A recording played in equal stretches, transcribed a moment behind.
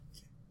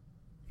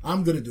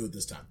I'm going to do it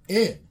this time.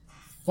 In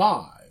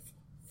 5,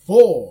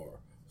 4,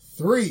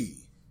 3,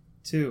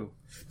 2.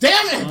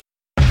 Damn it!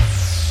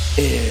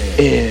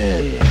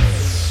 In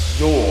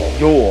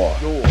your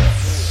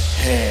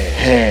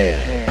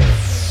hand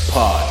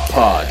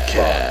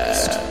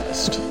podcast.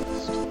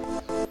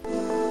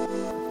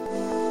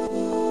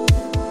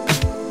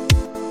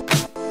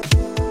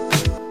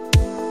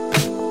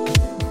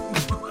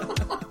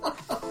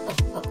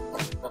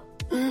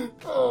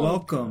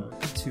 Welcome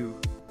to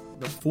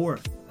the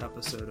 4th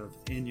episode of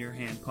In Your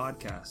Hand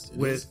podcast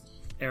with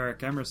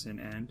Eric Emerson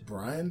and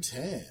Brian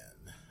Tan.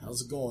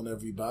 How's it going,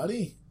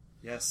 everybody?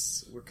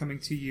 Yes, we're coming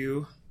to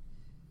you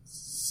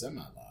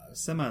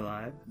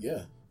semi-live.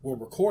 Yeah, we're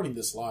recording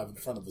this live in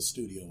front of the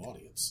studio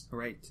audience.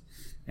 Right,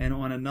 and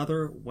on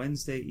another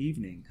Wednesday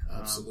evening.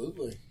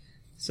 Absolutely.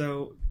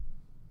 So,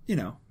 we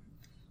don't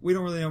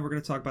really know what we're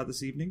going to talk about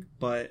this evening,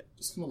 but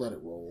just gonna let it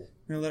roll.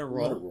 We're gonna let it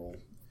roll.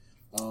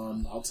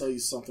 I'll tell you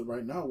something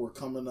right now. We're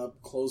coming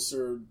up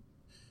closer.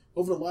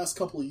 Over the last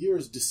couple of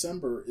years,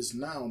 December is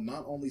now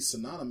not only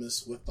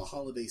synonymous with the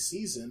holiday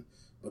season,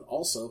 but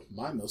also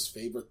my most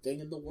favorite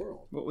thing in the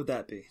world. What would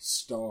that be?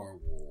 Star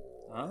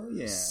Wars. Oh,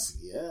 yeah.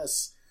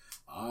 Yes.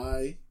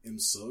 I am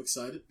so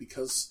excited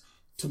because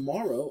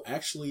tomorrow,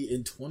 actually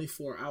in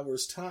 24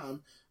 hours'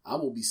 time, I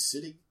will be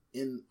sitting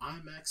in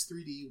IMAX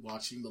 3D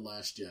watching The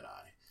Last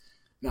Jedi.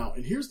 Now,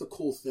 and here's the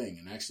cool thing,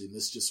 and actually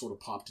this just sort of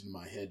popped into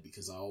my head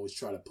because I always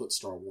try to put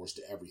Star Wars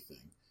to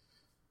everything.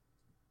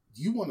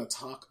 You want to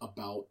talk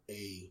about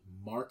a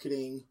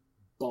marketing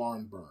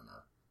barn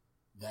burner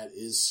that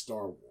is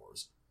Star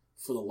Wars.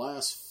 For the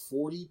last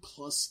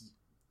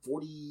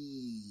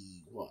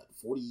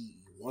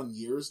 41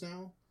 years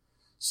now,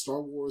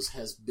 Star Wars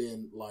has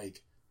been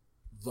like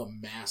the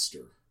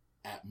master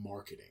at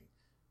marketing.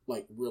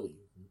 Like, really,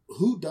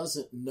 who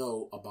doesn't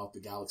know about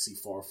the galaxy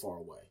far, far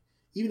away?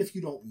 Even if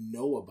you don't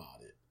know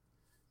about it,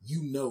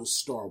 you know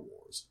Star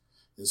Wars.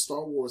 And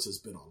Star Wars has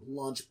been on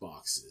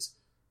lunchboxes,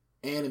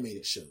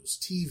 animated shows,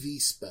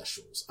 TV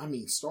specials. I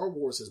mean, Star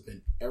Wars has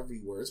been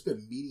everywhere. It's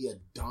been media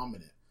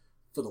dominant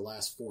for the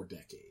last 4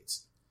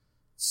 decades.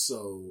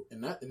 So,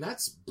 and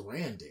that's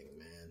branding,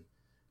 man.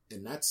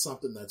 And that's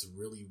something that's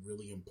really,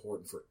 really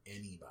important for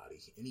anybody.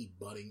 Any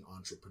budding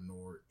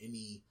entrepreneur,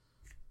 any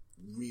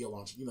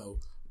real,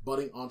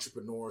 budding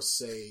entrepreneur,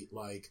 say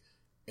like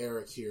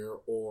Eric here,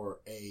 or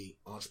a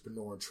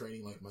entrepreneur in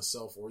training like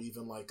myself, or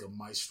even like a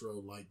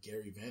maestro like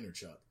Gary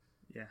Vaynerchuk.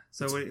 Yeah.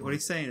 So what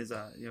he's saying is,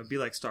 be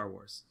like Star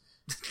Wars.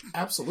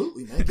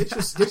 Absolutely, man.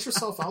 Get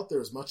yourself out there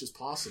as much as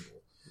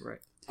possible. Right.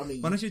 I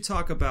mean, why don't you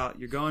talk about,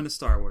 you're going to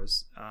Star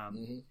Wars.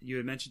 You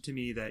had mentioned to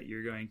me that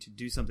you're going to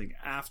do something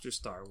after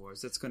Star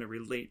Wars that's going to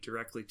relate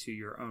directly to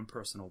your own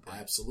personal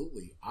brand.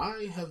 Absolutely.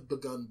 I have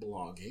begun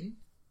blogging.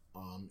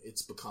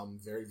 It's become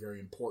very, very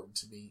important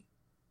to me.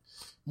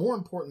 More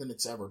important than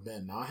it's ever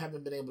been. Now, I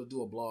haven't been able to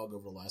do a blog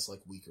over the last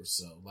week or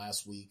so.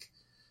 Last week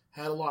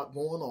had a lot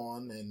going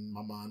on and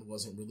my mind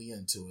wasn't really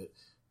into it.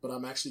 But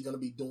I'm actually going to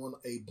be doing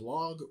a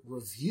blog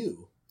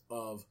review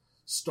of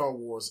Star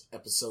Wars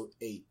Episode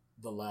 8,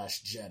 The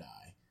Last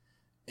Jedi.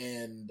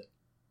 And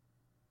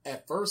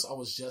at first I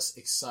was just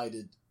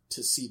excited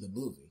to see the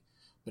movie.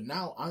 But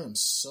now I am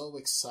so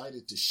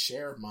excited to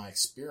share my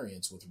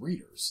experience with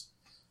readers,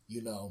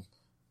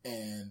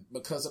 And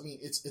because,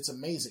 it's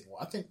amazing.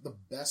 Well, I think the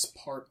best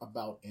part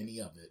about any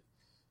of it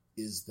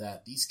is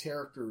that these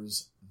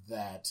characters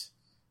that,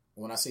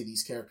 when I say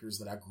these characters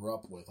that I grew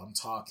up with, I'm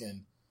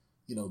talking,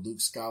 Luke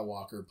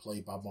Skywalker,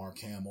 played by Mark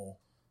Hamill,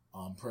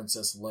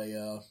 Princess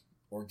Leia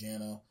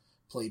Organa,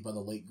 played by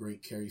the late,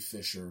 great Carrie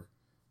Fisher.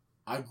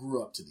 I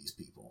grew up to these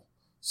people.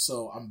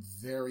 So I'm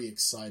very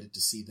excited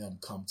to see them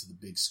come to the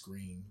big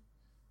screen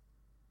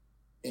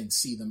and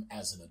see them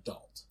as an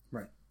adult.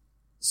 Right.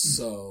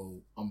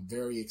 So I'm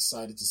very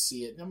excited to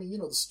see it.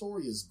 The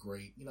story is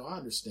great. I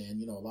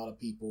understand, a lot of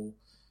people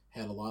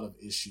had a lot of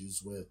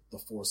issues with The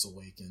Force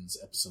Awakens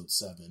Episode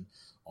 7.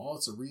 Oh,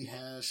 it's a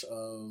rehash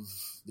of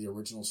the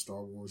original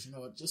Star Wars.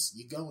 Just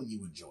you go and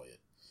you enjoy it.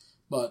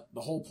 But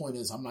the whole point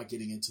is I'm not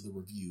getting into the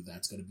review.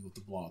 That's going to be what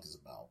the blog is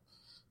about.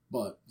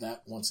 But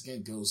that, once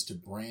again, goes to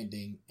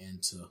branding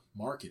and to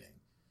marketing.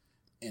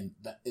 And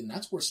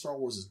that's where Star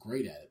Wars is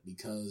great at it,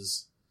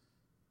 because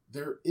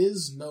there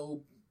is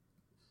no...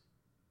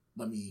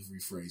 Let me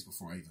rephrase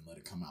before I even let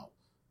it come out.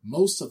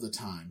 Most of the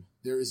time,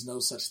 there is no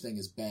such thing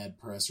as bad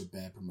press or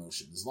bad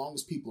promotion. As long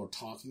as people are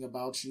talking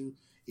about you,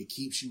 it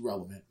keeps you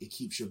relevant. It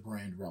keeps your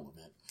brand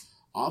relevant.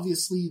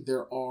 Obviously,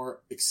 there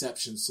are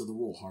exceptions to the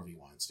rule, Harvey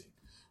Weinstein.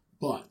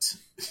 But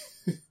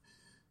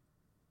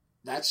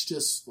that's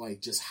just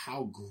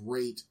how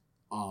great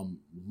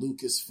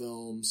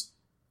Lucasfilms,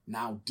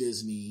 now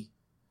Disney,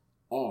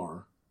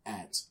 are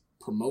at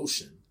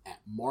promotion,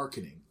 at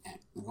marketing, at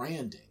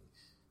branding.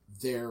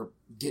 They're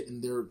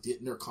getting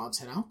their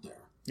content out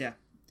there. Yeah.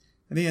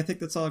 I think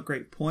that's all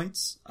great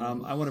points. I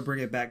want to bring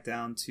it back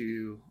down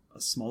to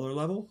a smaller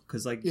level,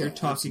 because you're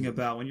talking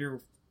about when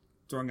you're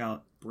throwing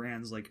out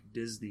brands like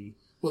Disney.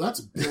 Well,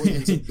 that's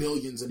billions and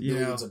billions and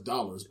billions of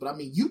dollars. But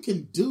you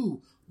can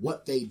do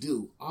what they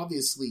do.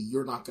 Obviously,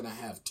 you're not going to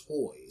have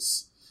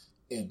toys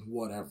and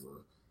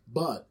whatever,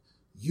 but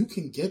you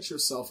can get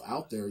yourself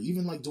out there,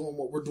 even like doing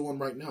what we're doing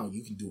right now.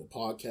 You can do a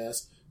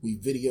podcast. We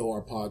video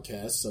our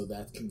podcast, so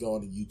that can go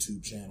on a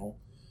YouTube channel.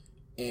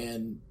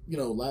 And, you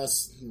know,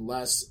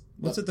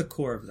 what's at the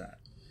core of that?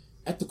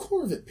 At the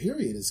core of it,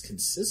 period, is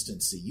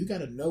consistency. You got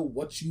to know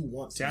what you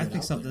want to get out there. I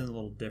think something a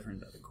little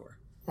different at the core.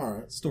 All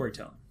right.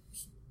 Storytelling.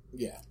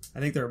 Yeah. I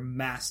think they're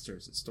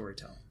masters at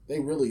storytelling. They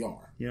really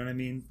are. You know what I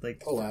mean?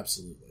 Like, oh,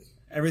 absolutely.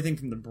 Everything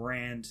from the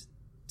brand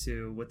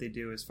to what they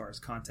do as far as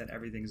content,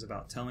 everything is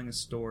about telling a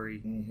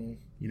story,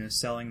 you know,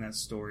 selling that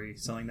story,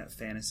 selling that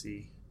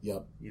fantasy.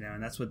 Yep. You know,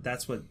 and that's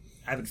what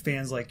avid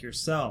fans like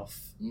yourself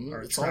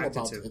are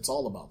attracted to. It's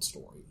all about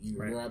story.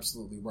 You're Right.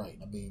 absolutely right.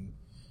 I mean,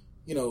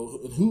 you know,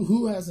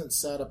 who hasn't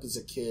sat up as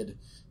a kid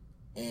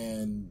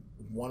and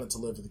wanted to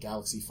live in the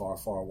galaxy far,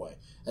 far away?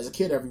 As a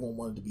kid, everyone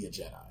wanted to be a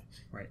Jedi.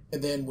 Right.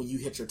 And then when you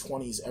hit your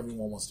 20s,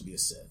 everyone wants to be a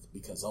Sith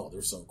because, oh,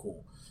 they're so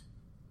cool.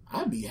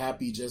 I'd be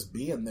happy just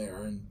being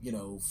there and, you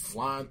know,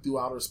 flying through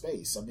outer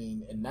space. I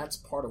mean, and that's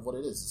part of what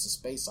it is. It's a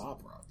space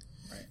opera.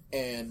 Right.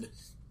 And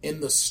in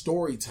the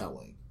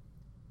storytelling,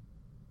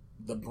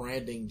 the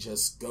branding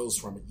just goes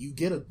from it. You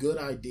get a good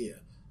idea,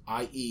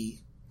 i.e.,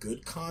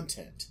 good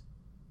content,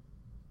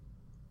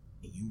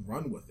 and you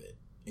run with it,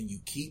 and you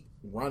keep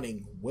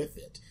running with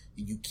it,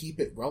 and you keep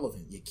it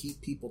relevant. You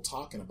keep people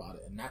talking about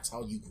it, and that's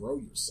how you grow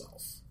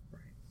yourself.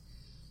 Right.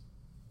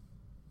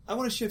 I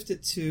want to shift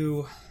it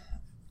to,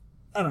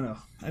 I don't know.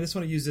 I just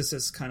want to use this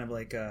as kind of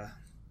like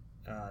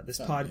this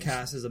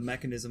podcast as a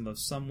mechanism of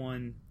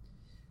someone.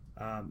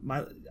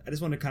 I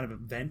just want to kind of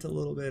vent a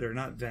little bit, or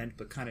not vent,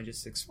 but kind of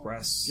just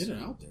express Get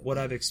it out there, what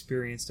I've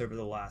experienced over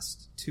the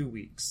last 2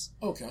 weeks.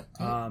 Okay.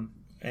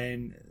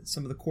 And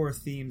some of the core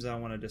themes I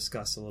want to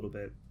discuss a little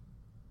bit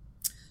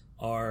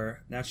are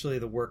naturally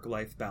the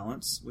work-life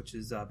balance, which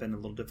has been a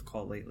little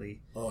difficult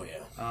lately. Oh,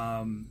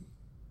 yeah.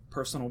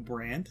 Personal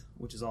brand,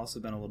 which has also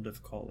been a little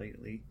difficult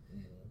lately.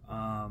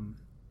 Mm-hmm.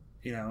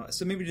 You know,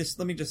 so maybe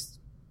let me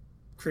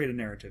create a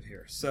narrative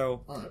here.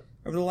 So All right.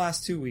 over the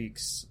last 2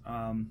 weeks,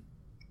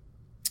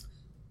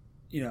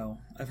 you know,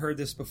 I've heard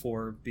this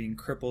before, being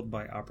crippled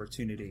by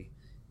opportunity.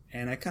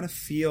 And I kind of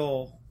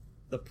feel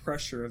the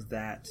pressure of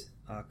that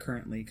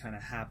currently kind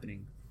of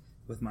happening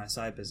with my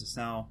side business.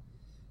 Now,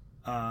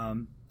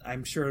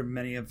 I'm sure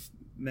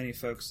many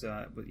folks,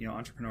 you know,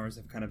 entrepreneurs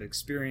have kind of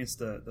experienced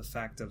the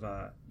fact of,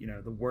 you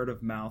know, the word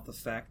of mouth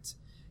effect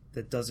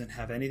that doesn't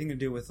have anything to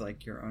do with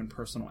like your own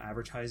personal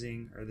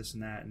advertising or this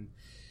and that. And,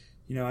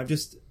 you know,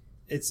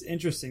 it's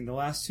interesting. The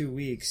last 2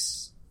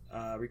 weeks,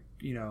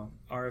 you know,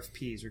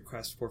 RFPs,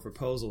 requests for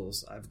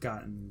proposals, I've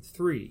gotten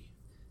 3,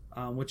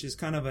 which is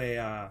kind of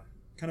a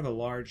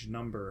large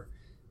number.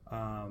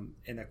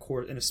 In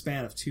a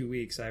span of 2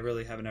 weeks, I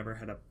really haven't ever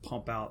had to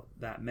pump out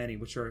that many,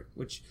 which,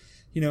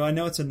 you know, I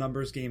know it's a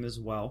numbers game as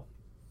well.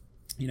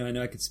 You know, I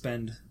know I could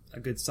spend a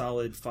good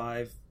solid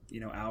 5, you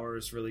know,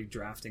 hours really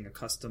drafting a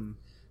custom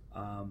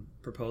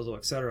proposal,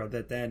 etc.,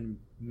 that then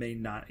may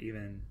not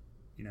even,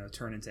 you know,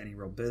 turn into any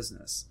real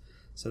business.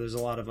 So there's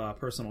a lot of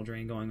personal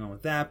drain going on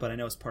with that, but I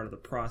know it's part of the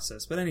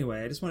process. But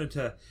anyway, I just wanted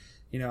to,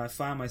 you know, I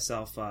find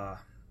myself,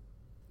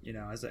 you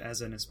know,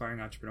 as an aspiring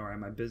entrepreneur,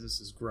 my business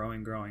is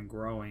growing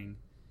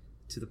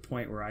to the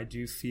point where I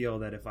do feel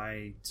that if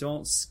I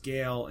don't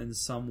scale in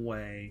some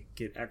way,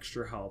 get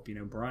extra help. You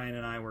know, Brian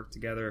and I work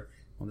together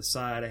on the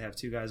side. I have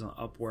 2 guys on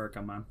Upwork.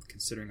 I'm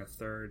considering a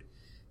third.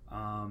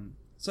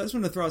 So I just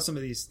wanted to throw out some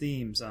of these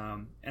themes.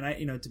 And I,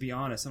 you know, to be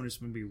honest, I'm just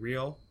going to be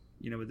real,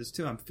 you know, with this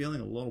too. I'm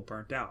feeling a little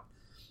burnt out.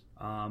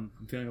 I'm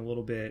feeling a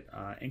little bit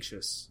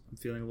anxious. I'm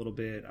feeling a little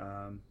bit,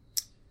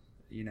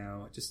 you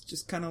know,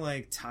 just kind of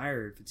like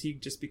tired,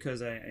 fatigued, just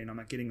because I'm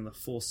not getting the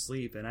full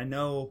sleep. And I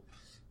know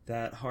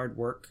that hard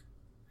work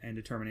and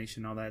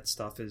determination, all that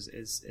stuff is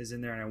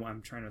in there, and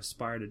I'm trying to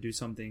aspire to do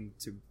something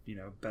to, you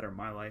know, better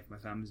my life, my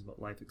family's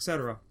life,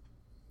 etc.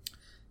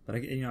 But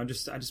I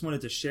just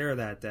wanted to share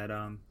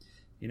that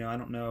you know, I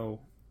don't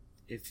know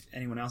if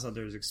anyone else out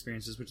there has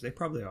experiences, which they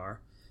probably are,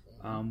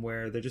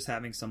 where they're just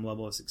having some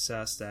level of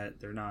success that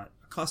they're not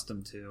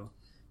accustomed to,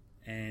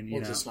 and you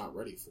know, just not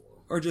ready for.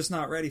 Or just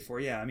not ready for.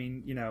 Yeah, I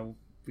mean, you know,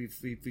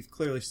 we've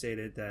clearly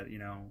stated that, you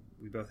know,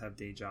 we both have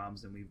day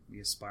jobs and we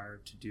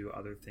aspire to do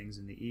other things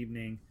in the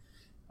evening.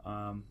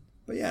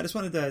 But yeah, I just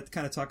wanted to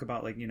kind of talk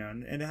about, like, you know,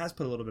 and it has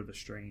put a little bit of a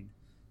strain,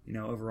 you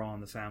know, overall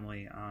in the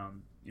family.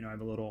 You know, I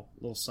have a little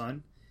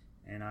son,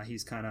 and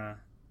he's kind of,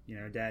 you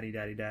know, daddy,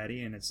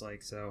 and it's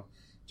like, so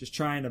just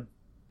trying to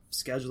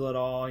schedule it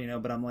all, you know,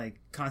 but I'm like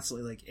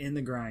constantly like in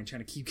the grind,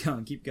 trying to keep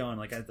going.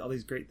 Like all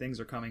these great things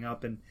are coming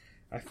up, and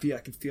I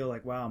can feel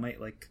like, wow, I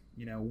might, like,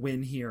 you know,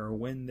 win here or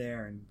win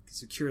there and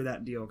secure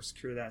that deal,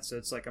 secure that. So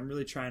it's like I'm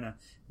really trying to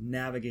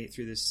navigate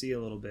through this sea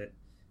a little bit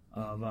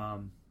of,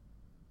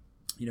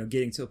 you know,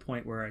 getting to a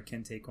point where I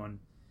can take on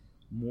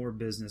more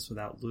business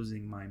without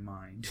losing my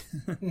mind.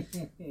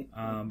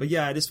 But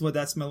yeah,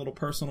 that's my little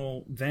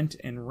personal vent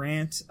and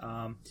rant.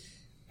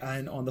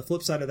 And on the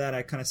flip side of that,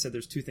 I kind of said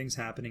there's 2 things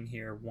happening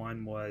here.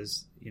 One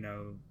was, you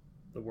know,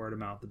 the word of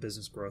mouth, the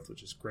business growth,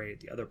 which is great.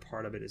 The other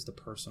part of it is the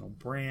personal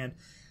brand.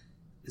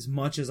 As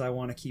much as I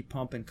want to keep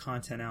pumping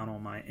content out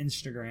on my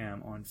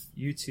Instagram, on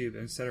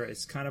YouTube, etc.,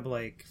 it's kind of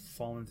like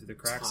falling through the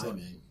cracks.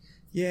 Timing.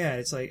 Yeah,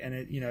 it's like,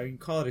 and you can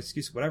call it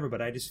excuse, whatever,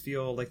 but I just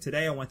feel like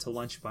today I went to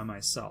lunch by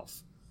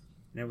myself,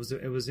 and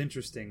it was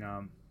interesting.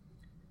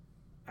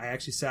 I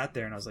actually sat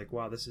there and I was like,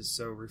 wow, this is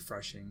so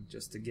refreshing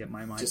just to get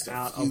my mind just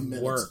out a few of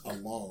minutes work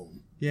alone.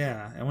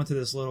 Yeah, I went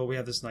to we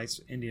have this nice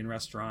Indian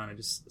restaurant. I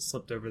just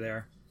slipped over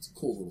there. It's a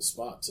cool little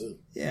spot too.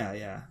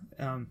 Yeah.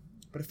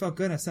 But it felt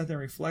good. I sat there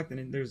and reflected,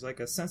 and there's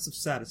like a sense of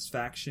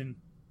satisfaction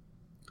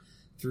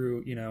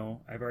through,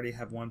 I've already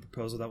have one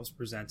proposal that was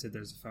presented.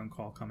 There's a phone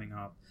call coming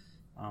up.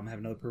 I have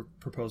another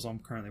proposal I'm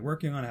currently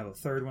working on. I have a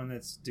third one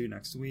that's due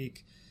next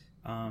week.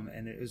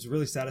 And it was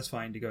really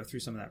satisfying to go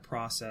through some of that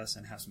process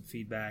and have some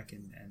feedback,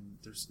 and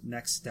there's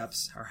next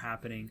steps are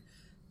happening.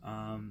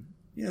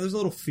 There's a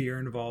little fear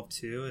involved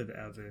too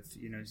of if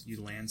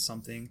you land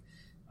something,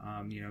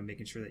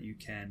 making sure that you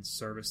can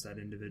service that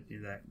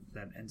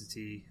that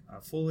entity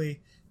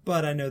fully.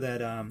 But I know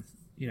that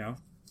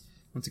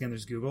once again,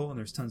 there's Google and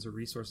there's tons of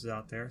resources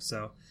out there.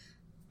 So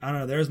I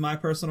don't know. There's my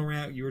personal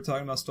rant. You were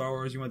talking about Star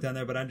Wars. You went down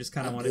there, but I just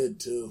kind of wanted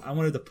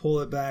to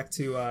pull it back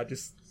to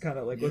just kind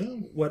of like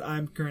what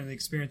I'm currently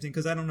experiencing,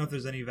 because I don't know if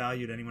there's any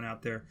value to anyone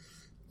out there.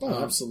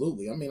 Oh,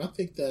 absolutely. I mean, I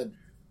think that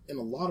in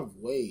a lot of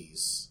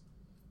ways,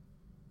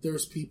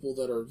 there's people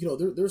that are,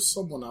 there's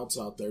someone else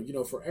out there.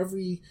 For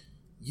every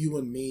you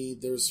and me,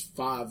 there's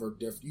 5 or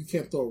different. You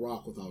can't throw a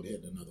rock without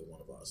hitting another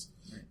one of us.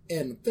 Right.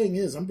 And the thing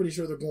is, I'm pretty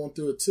sure they're going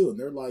through it too. And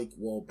they're like,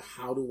 well,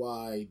 how do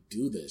I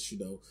do this?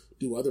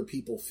 Do other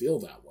people feel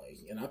that way?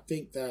 And I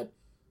think that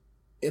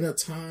in a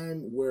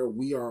time where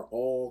we are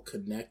all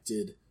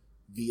connected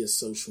via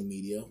social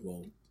media,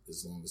 well,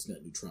 as long as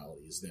net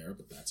neutrality is there,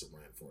 but that's a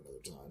rant for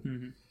another time.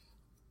 Mm-hmm.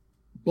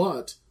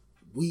 But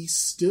we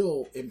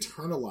still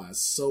internalize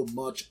so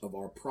much of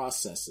our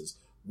processes,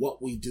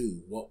 what we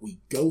do, what we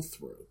go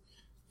through.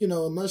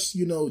 Unless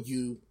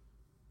you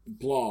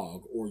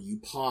blog or you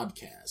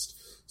podcast.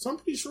 So I'm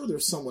pretty sure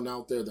there's someone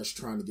out there that's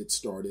trying to get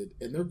started,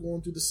 and they're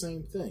going through the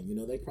same thing.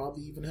 They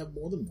probably even have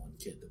more than one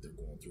kid that they're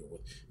going through it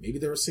with. Maybe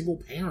they're a single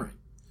parent.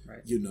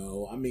 Right.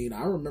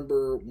 I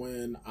remember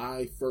when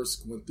I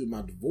first went through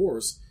my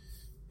divorce,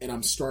 and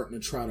I'm starting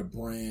to try to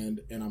brand,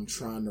 and I'm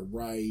trying to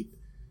write,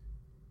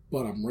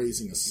 but I'm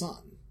raising a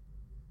son.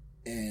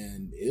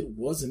 And it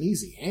wasn't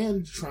easy.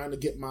 And trying to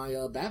get my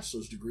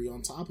bachelor's degree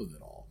on top of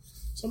it all.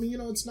 So,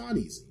 it's not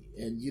easy.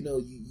 And,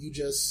 you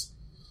just...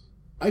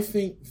 I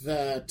think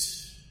that,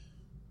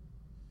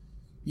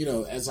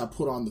 as I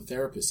put on the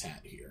therapist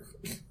hat here,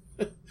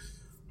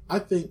 I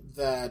think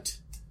that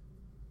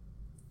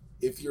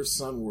if your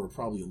son were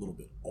probably a little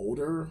bit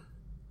older,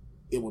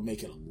 it would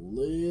make it a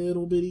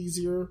little bit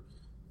easier.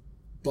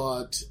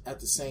 But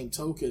at the same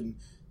token,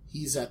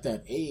 he's at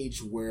that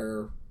age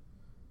where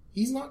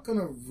he's not going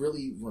to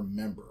really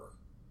remember,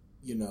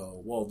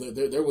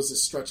 there was a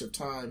stretch of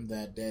time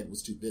that Dad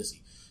was too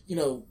busy.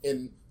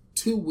 In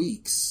 2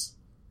 weeks,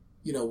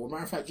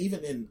 matter of fact,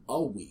 even in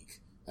a week,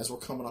 as we're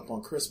coming up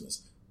on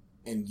Christmas,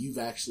 and you've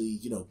actually,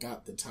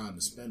 got the time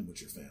to spend with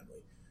your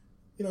family,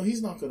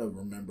 he's not going to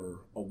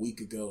remember a week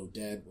ago,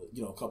 Dad,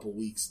 a couple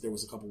weeks, there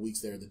was a couple weeks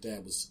there that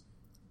Dad was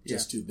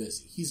just too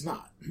busy. He's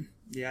not.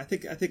 Yeah, I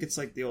think it's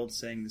like the old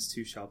saying, this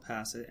too shall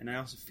pass it. And I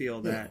also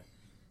feel that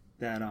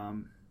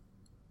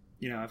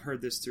I've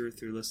heard this through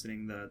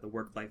listening the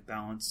work-life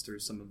balance through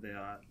some of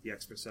the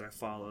experts that I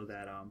follow,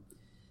 that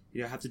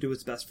have to do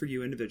what's best for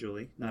you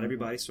individually. Not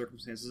everybody's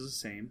circumstances are the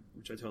same,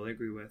 which I totally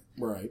agree with.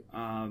 Right.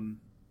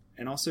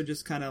 And also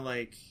just kind of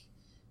like,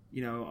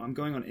 I'm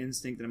going on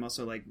instinct, and I'm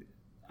also like,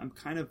 I'm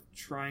kind of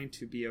trying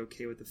to be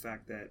okay with the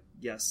fact that,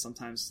 yes,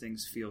 sometimes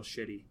things feel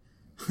shitty.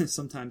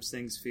 Sometimes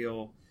things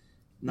feel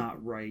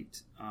not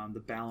right. The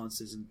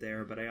balance isn't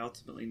there, but I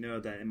ultimately know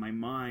that in my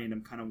mind,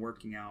 I'm kind of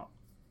working out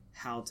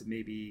how to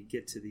maybe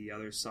get to the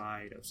other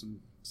side of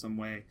some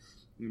way.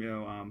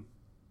 I'm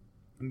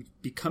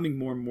becoming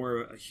more and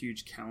more a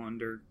huge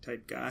calendar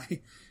type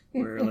guy,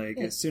 where like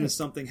as soon as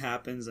something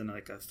happens and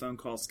like a phone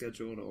call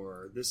scheduled,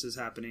 or this is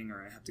happening,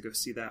 or I have to go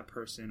see that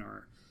person,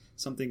 or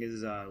something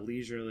is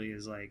leisurely,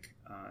 is like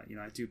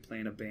I do play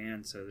in a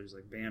band, so there's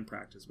like band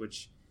practice,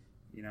 which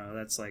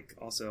that's like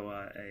also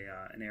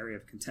an area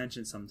of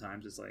contention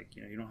sometimes. It's like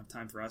you don't have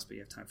time for us, but you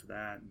have time for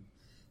that, and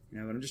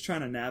but I'm just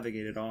trying to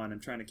navigate it all, and I'm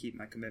trying to keep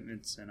my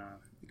commitments, and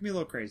it can be a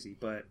little crazy,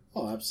 but...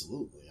 Oh,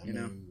 absolutely. I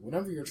mean,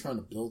 whenever you're trying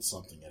to build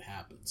something, it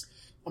happens.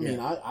 I mean,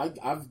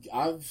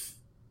 I've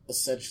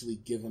essentially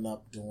given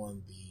up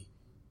doing the,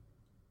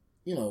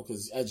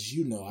 because as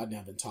you know, I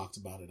haven't talked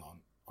about it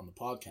on the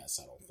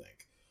podcast, I don't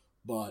think,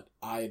 but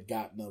I had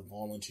gotten a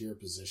volunteer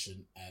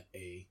position at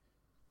a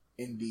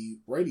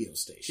indie radio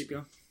station. Keep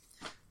going.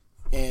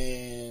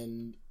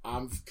 And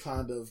I've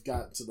kind of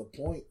gotten to the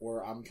point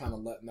where I'm kind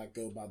of letting that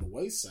go by the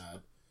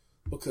wayside,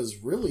 because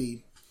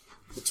really,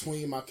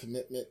 between my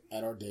commitment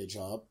at our day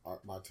job,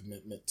 my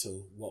commitment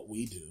to what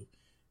we do,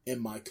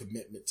 and my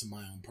commitment to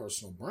my own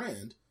personal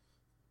brand,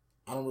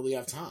 I don't really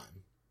have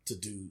time to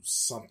do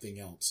something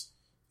else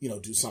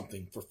do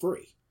something for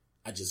free.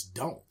 I just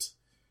don't.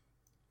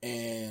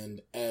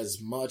 And as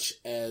much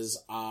as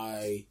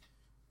I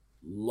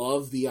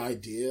love the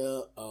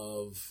idea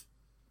of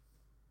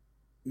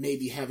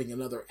maybe having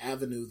another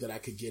avenue that I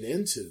could get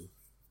into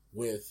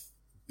with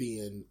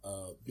being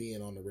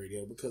on the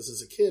radio, because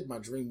as a kid, my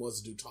dream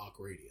was to do talk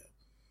radio.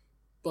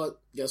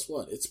 But guess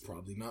what? It's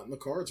probably not in the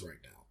cards right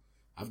now.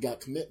 I've got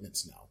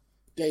commitments now.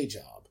 Day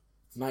job,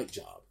 night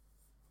job,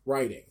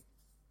 writing,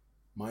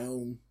 my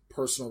own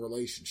personal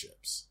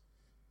relationships.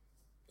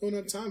 Don't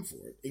have time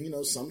for it.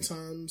 And,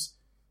 sometimes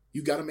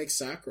you got to make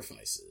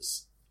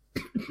sacrifices.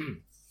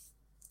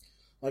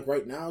 Like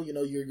right now,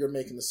 you're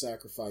making the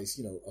sacrifice,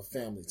 of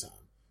family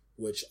time,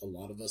 which a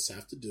lot of us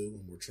have to do,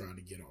 and we're trying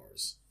to get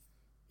ours.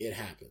 It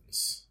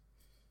happens,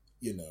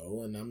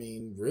 and I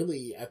mean,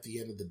 really, at the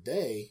end of the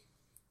day,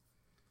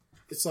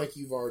 it's like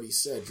you've already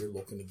said, you're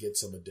looking to get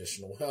some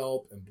additional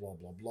help and blah,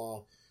 blah,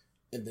 blah.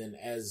 And then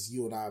as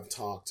you and I have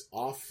talked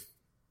off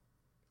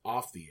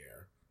the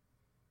air,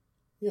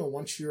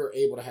 once you're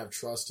able to have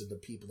trust in the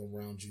people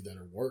around you that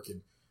are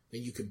working,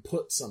 then you can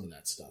put some of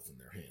that stuff in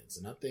their hands.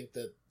 And I think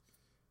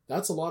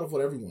that's a lot of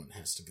what everyone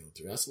has to go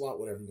through. That's a lot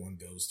what everyone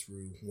goes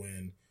through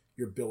when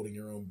you're building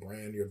your own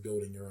brand, you're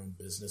building your own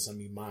business. I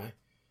mean,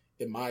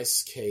 in my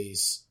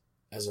case,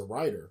 as a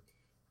writer,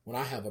 when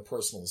I have a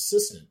personal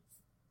assistant,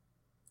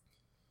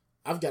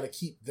 I've got to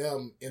keep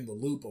them in the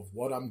loop of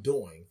what I'm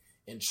doing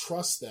and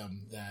trust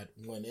them that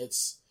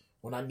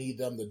when I need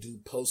them to do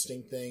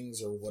posting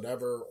things or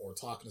whatever, or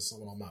talking to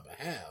someone on my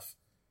behalf,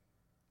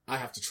 I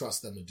have to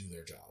trust them to do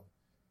their job.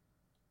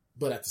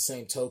 But at the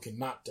same token,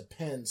 not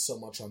depend so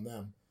much on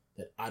them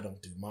that I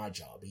don't do my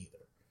job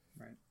either.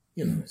 Right.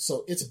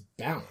 So it's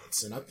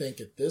balance. And I think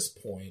at this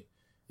point,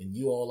 and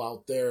you all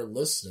out there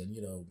listening,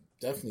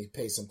 definitely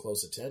pay some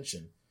close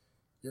attention.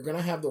 You're going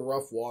to have the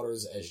rough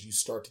waters as you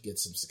start to get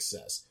some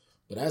success.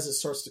 But as it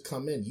starts to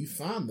come in, you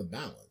find the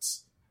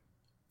balance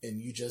and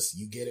you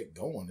get it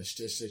going. It's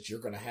just that you're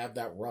going to have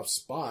that rough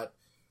spot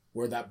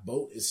where that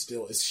boat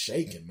is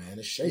shaking, man.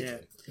 It's shaking. Yeah.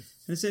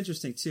 And it's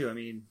interesting too. I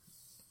mean,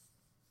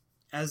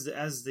 as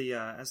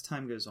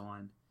time goes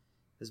on,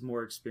 as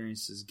more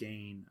experience is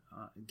gained,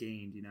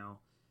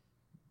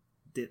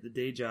 the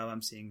day job,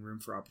 I'm seeing room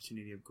for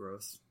opportunity of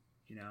growth,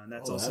 and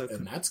that's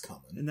that's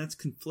coming, and that's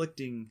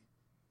conflicting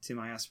to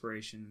my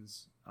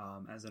aspirations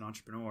as an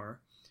entrepreneur.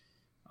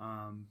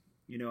 I'm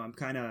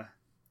kind of,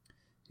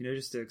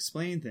 just to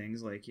explain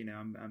things, like,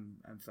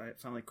 I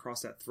finally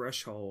crossed that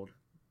threshold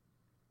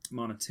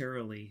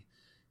monetarily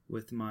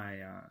with my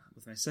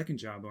second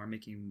job, where I'm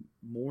making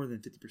more than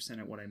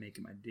 50% of what I make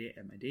at my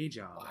day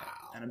job.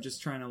 Wow. And I'm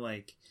just trying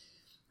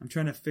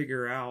to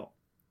figure out,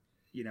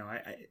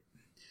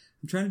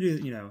 I'm trying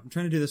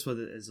to do this with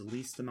as the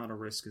least amount of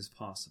risk as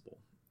possible,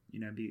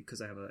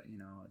 because I have a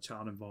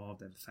child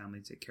involved, I have a family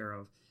to take care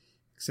of,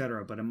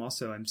 etc. But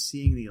I'm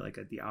seeing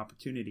the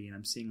opportunity, and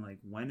I'm seeing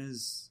when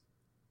is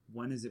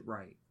it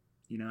right,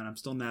 and I'm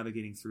still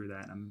navigating through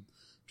that. I'm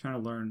trying to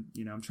learn,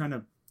 I'm trying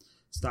to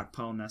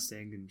stockpile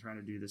nesting and trying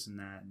to do this and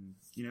that, and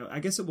I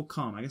guess it will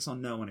come. I guess I'll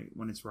know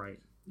when it's right.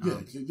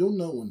 Yeah, you'll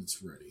know when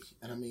it's ready.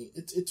 And I mean,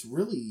 it's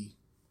really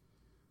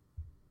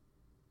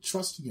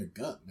trusting your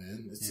gut,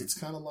 man. It's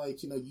kind of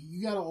like,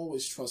 you got to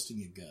always trust in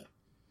your gut.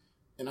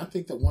 And I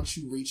think that once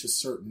you reach a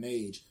certain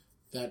age,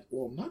 not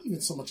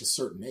even so much a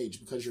certain age,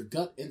 because your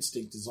gut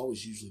instinct is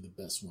always usually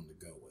the best one to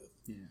go with.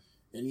 Yeah.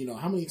 And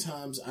how many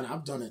times, and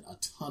I've done it a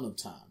ton of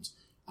times,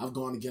 I've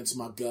gone against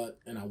my gut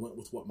and I went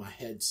with what my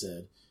head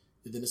said.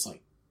 And then it's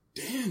like,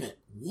 damn it,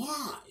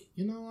 why?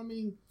 You'll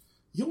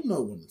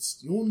know when it's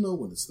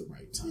the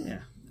right time. Yeah.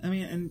 I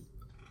mean, and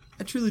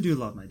I truly do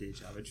love my day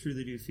job. I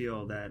truly do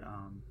feel that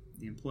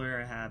the employer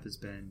I have has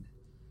been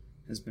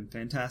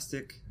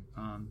fantastic.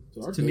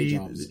 So to me,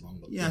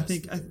 I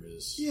think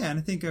and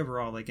I think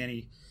overall, like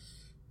any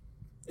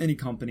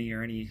company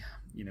or any,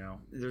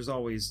 there's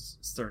always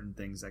certain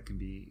things that can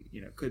be,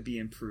 could be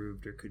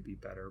improved or could be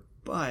better.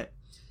 But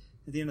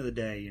at the end of the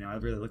day, I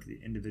really look at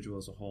the individual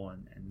as a whole,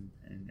 and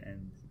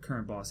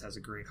current boss has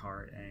a great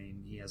heart,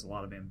 and he has a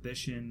lot of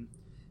ambition.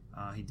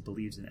 He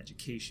believes in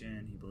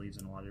education. He believes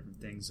in a lot of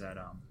different things that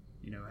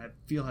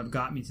have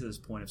got me to this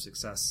point of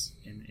success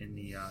in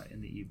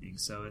the evening.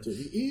 So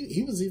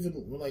he was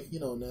even like,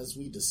 and as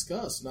we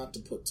discussed, not to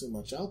put too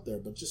much out there,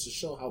 but just to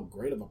show how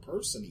great of a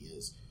person he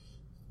is.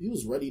 He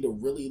was ready to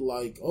really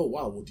like, oh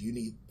wow, well, do you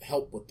need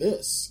help with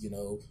this?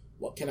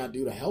 What can I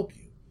do to help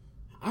you?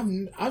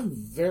 I've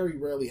very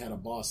rarely had a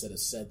boss that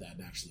has said that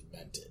and actually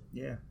meant it.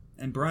 Yeah.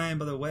 And Brian,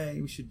 by the way,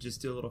 we should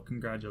just do a little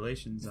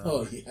congratulations.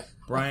 Yeah.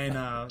 Brian,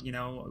 I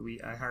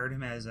hired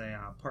him as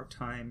a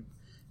part-time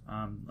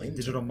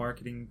digital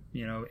marketing,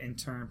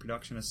 intern,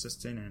 production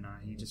assistant, and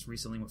he just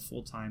recently went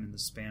full-time in the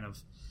span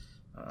of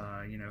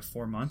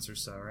 4 months or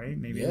so, right?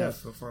 Maybe about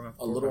 4 months.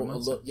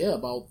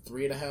 About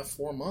 3.5,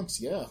 4 months.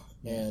 Yeah.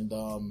 And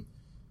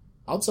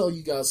I'll tell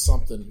you guys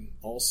something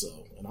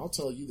also, and I'll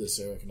tell you this,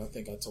 Eric, and I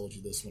think I told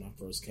you this when I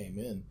first came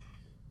in.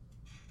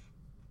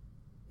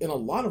 In a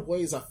lot of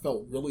ways, I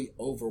felt really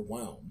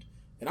overwhelmed.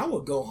 And I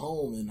would go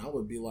home and I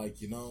would be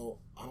like,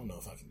 I don't know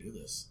if I can do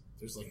this.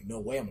 There's like no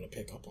way I'm going to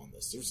pick up on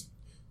this.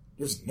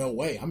 There's no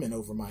way. I'm in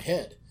over my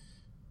head.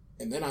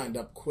 And then I end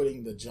up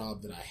quitting the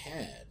job that I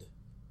had.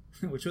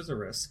 Which was a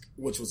risk.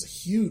 Which was a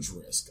huge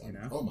risk. You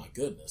know? Oh my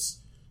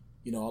goodness.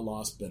 You know, I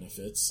lost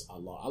benefits. I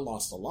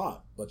lost a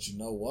lot. But you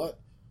know what?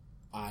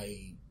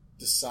 I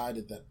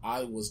decided that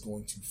I was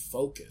going to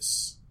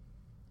focus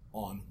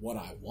on what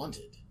I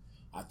wanted.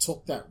 I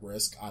took that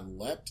risk. I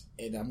leapt.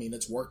 And I mean,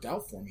 it's worked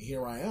out for me.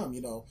 Here I am.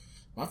 You know,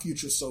 my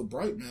future's so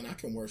bright, man.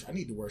 I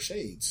need to wear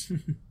shades.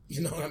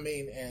 You know what I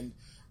mean? And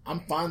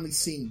I'm finally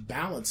seeing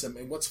balance.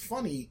 And what's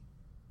funny,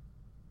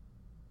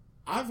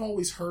 I've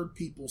always heard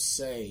people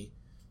say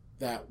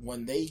that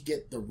when they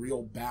get the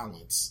real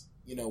balance,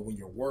 you know, when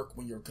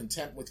you're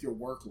content with your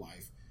work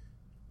life,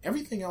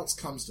 everything else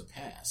comes to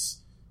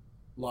pass.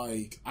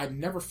 Like, I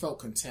never felt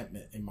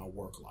contentment in my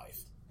work life,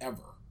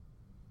 ever.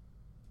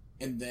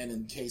 And then,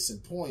 in case in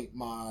point,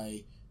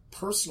 my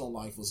personal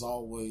life was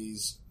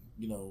always,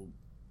 you know,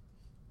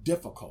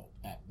 difficult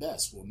at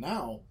best. Well,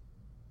 now,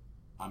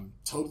 I'm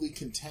totally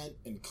content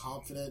and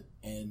confident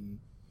and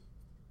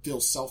feel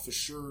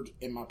self-assured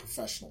in my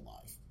professional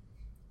life.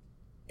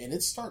 And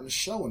it's starting to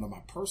show into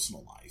my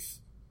personal life.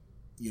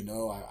 You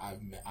know,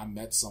 I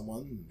met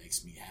someone who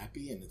makes me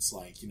happy, and it's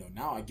like, you know,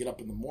 now I get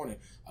up in the morning,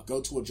 I go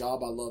to a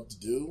job I love to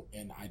do,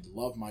 and I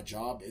love my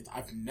job.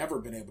 I've never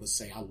been able to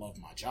say I love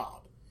my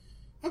job.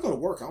 I go to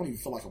work, I don't even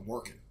feel like I'm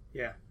working.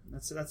 Yeah,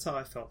 that's how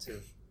I felt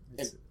too.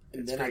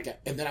 And then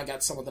I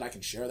got someone that I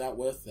can share that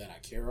with, that I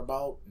care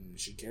about, and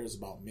she cares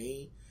about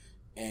me,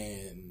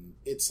 and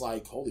it's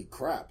like, holy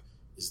crap,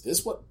 is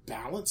this what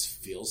balance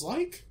feels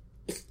like?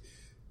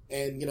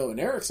 And, you know, and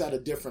Eric's at a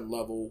different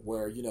level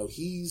where, you know,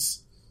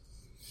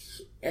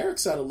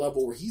 Eric's at a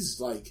level where he's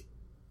like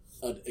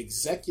an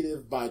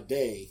executive by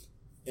day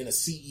and a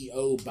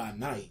CEO by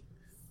night,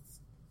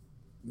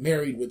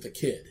 married with a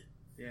kid.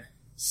 Yeah.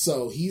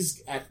 So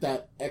he's at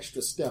that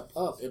extra step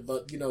up,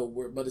 but you know,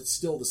 but it's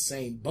still the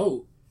same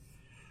boat.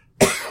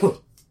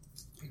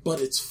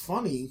 But it's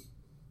funny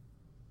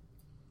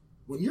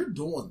when you're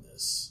doing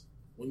this,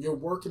 when you're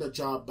working a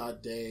job by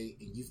day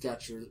and you've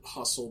got your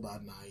hustle by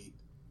night,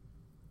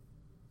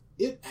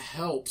 it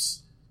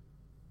helps.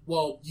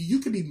 Well, you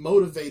can be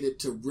motivated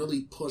to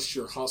really push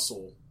your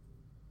hustle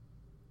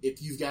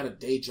if you've got a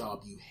day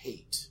job you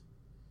hate.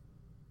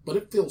 But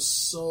it feels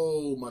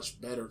so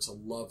much better to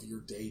love your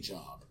day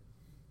job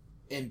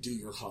and do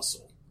your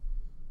hustle,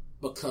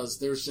 because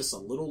there's just a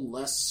little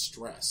less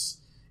stress.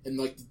 And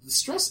like the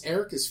stress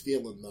Eric is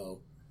feeling,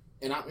 though,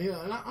 and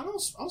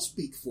I'll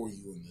speak for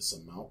you in this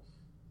amount.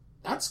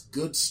 That's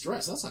good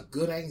stress. That's a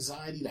good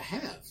anxiety to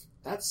have.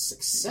 That's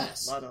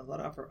success. Yeah, a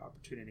lot of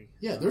opportunity.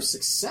 Yeah, there's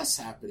success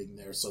happening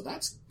there, so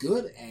that's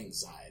good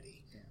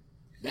anxiety. Yeah.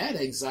 Bad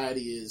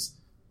anxiety is,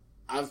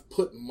 I've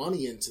put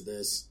money into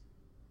this,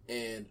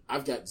 and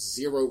I've got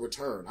zero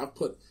return. I've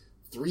put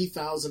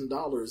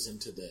 $3,000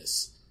 into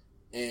this,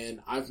 and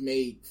I've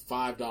made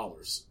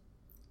 $5.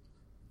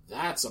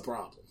 That's a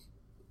problem.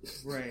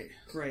 Right.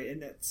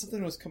 And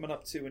something was coming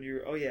up too when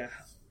you were,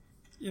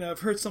 you know,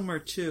 I've heard somewhere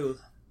too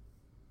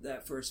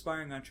that for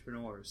aspiring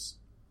entrepreneurs,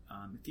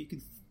 if you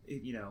could,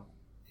 you know,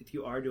 if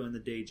you are doing the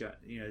day job,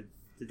 you know,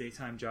 the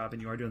daytime job,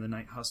 and you are doing the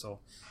night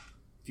hustle,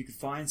 if you could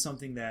find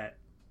something that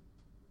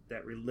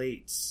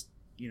relates,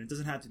 you know, it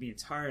doesn't have to be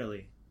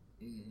entirely,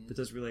 but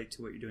does relate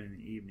to what you're doing in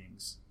the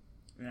evenings.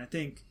 And I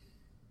think,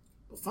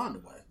 we'll find a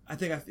way. I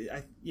think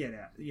you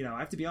know, I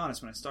have to be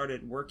honest. When I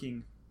started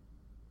working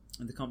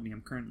in the company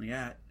I'm currently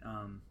at,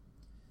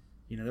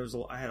 you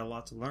know, I had a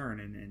lot to learn,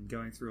 and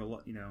going through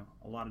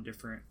a lot of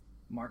different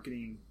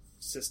marketing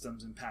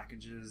systems and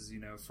packages, you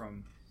know,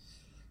 from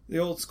the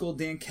old school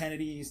Dan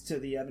Kennedys to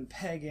the Evan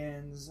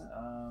Pagans,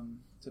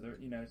 to the,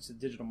 you know, to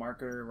digital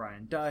marketer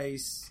Ryan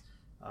Dice,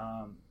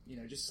 you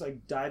know, just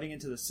like diving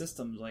into the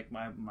systems, like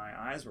my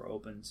eyes were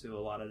open to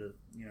a lot of the,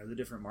 you know, the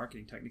different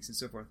marketing techniques and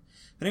so forth.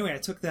 But anyway, I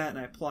took that and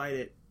I applied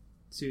it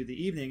to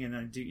the evening, and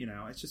I do, you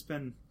know, it's just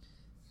been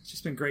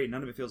great.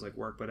 None of it feels like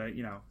work, but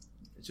you know,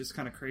 it's just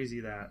kind of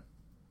crazy that,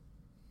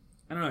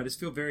 I don't know, I just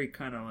feel very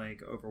kind of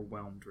like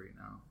overwhelmed right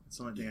now. It's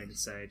the only thing I can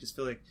say. I just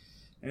feel like,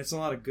 and it's a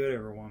lot of good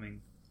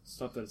overwhelming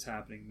stuff that's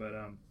happening, but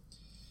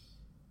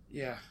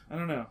yeah, I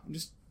don't know. I'm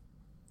just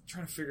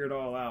trying to figure it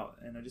all out,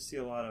 and I just see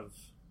a lot of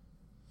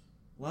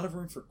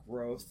room for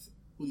growth.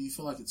 Well, do you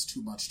feel like it's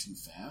too much too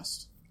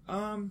fast?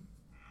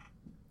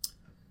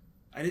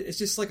 It's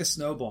just like a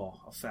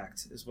snowball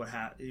effect is what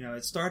happened. You know,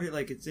 it started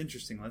like, it's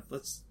interesting.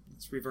 Let's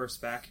reverse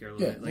back here a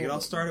little bit. Like, it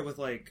all started with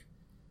like,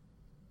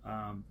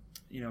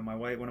 you know,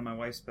 one of my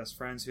wife's best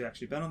friends who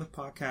actually been on the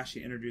podcast.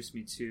 She introduced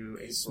me to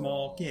a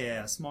small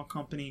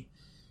company.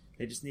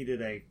 They just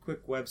needed a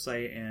quick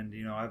website, and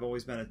you know, I've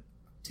always been a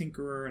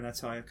tinkerer, and that's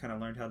how I kind of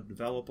learned how to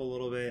develop a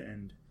little bit.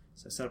 And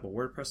so I set up a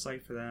WordPress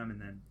site for them,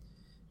 and then,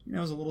 you know,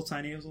 it was a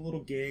little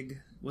gig. It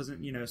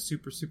wasn't, you know,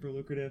 super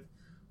lucrative.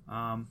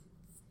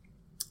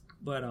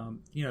 But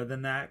you know,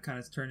 then that kind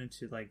of turned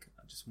into like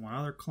just one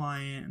other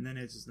client, and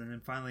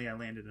then finally I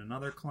landed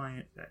another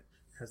client that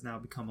has now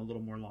become a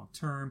little more long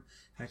term.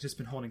 I've just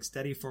been holding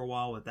steady for a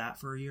while with that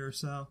for a year or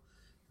so.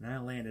 And then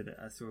I landed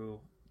through,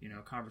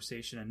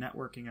 conversation and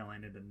networking. I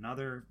landed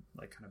another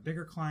like kind of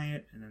bigger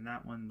client. And then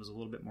that one was a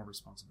little bit more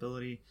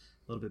responsibility,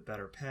 a little bit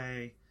better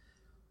pay.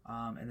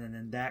 And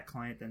then that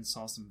client then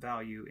saw some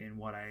value in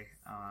what I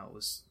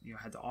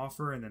had to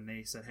offer, and then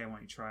they said, "Hey, why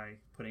don't you try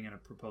putting in a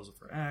proposal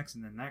for X?"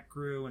 And then that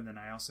grew, and then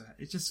I also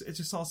it's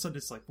just all of a sudden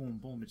it's like boom,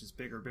 boom, it's just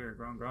bigger,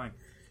 growing,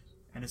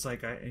 and it's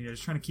like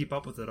just trying to keep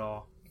up with it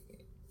all.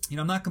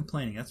 I'm not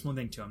complaining. That's one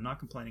thing too. I'm not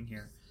complaining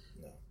here.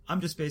 No.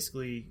 I'm just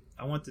basically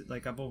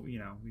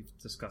we've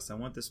discussed. I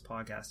want this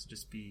podcast to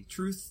just be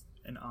truth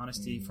and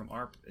honesty from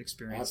our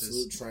experiences,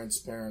 absolute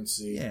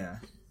transparency. Yeah.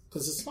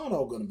 Because it's not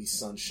all going to be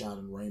sunshine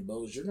and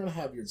rainbows. You're going to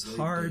have your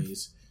great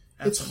days.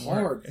 It's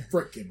hard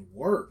freaking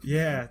work.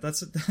 Yeah,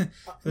 that's if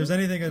there's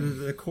anything at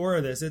the core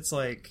of this, it's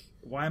like,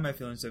 why am I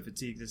feeling so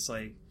fatigued? It's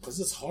like because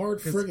it's hard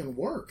friggin'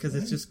 work. Because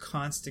it's just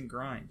constant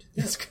grind.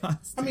 Yeah. It's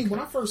constant. I mean, when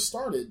I first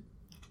started,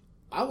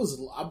 I was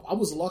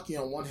lucky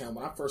on one hand.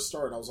 When I first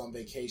started, I was on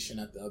vacation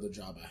at the other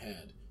job I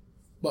had,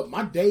 but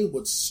my day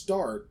would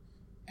start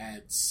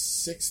at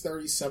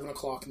 6:30, 7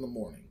 o'clock in the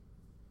morning.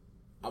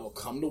 I would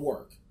come to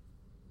work.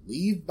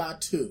 Leave by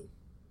 2,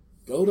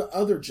 go to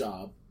other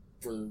job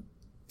for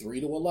 3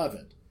 to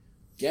 11,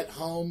 get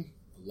home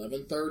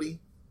 11:30,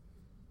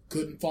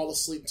 couldn't fall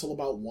asleep until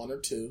about 1 or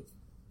 2,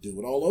 do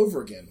it all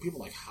over again. People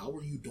are like, how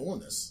are you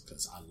doing this?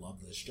 Because I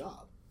love this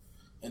job.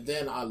 And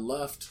then I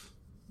left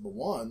the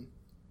one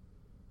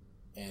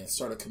and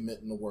started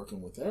committing to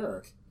working with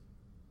Eric.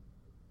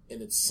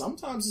 And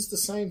sometimes it's the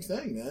same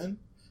thing, man.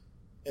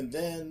 And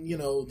then,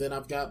 then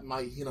I've got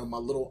my, my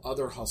little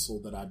other hustle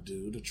that I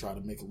do to try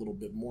to make a little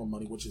bit more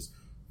money, which is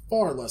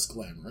far less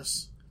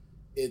glamorous.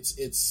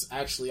 It's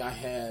actually,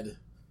 I'm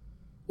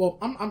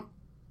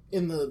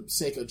in the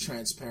sake of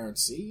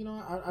transparency,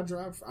 I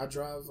drive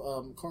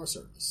car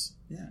service.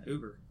 Yeah,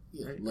 Uber.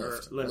 Yeah, right?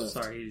 Lyft.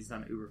 Sorry, he's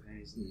not an Uber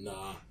fan.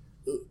 Nah.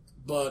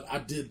 But I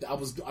did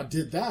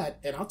that,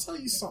 and I'll tell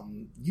you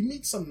something. You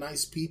meet some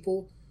nice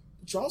people,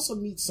 but you also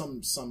meet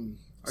some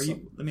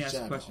let me ask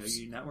you a question. Are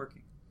you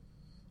networking?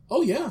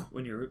 Oh yeah.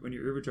 When you're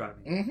Uber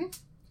driving. Mm-hmm.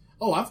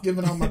 Oh, I've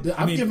given out my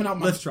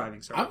Lyft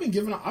driving. Sorry,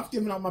 I've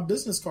given out my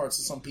business cards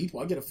to some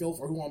people. I get a feel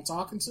for who I'm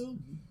talking to.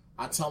 Mm-hmm.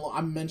 I tell them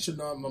I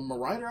mentioned I'm a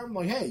writer. I'm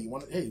like, hey, why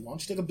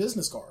don't you take a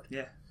business card?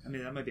 Yeah, I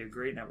mean that might be a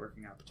great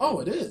networking opportunity. Oh,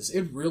 it is.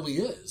 It really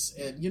is.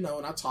 And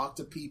and I talk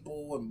to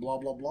people and blah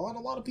blah blah, and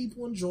a lot of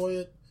people enjoy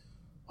it.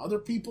 Other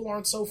people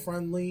aren't so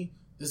friendly.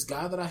 This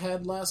guy that I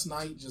had last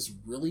night just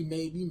really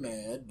made me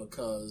mad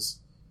because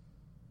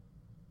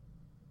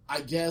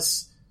I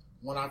guess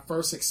when I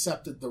first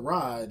accepted the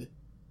ride,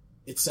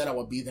 it said I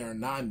would be there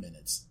in 9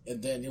 minutes.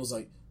 And then it was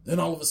like, then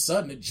all of a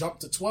sudden it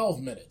jumped to 12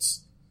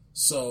 minutes.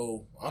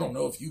 So I don't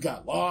know if you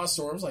got lost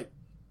or I was like,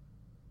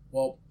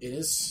 well, it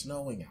is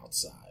snowing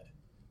outside.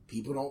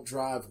 People don't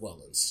drive well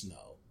in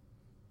snow.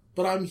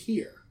 But I'm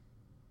here.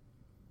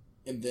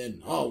 And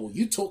then,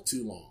 you took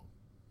too long.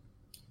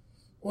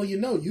 Well,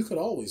 you could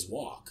always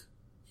walk.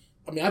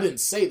 I mean, I didn't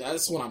say that.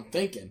 That's what I'm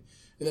thinking.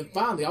 And then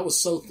finally, I was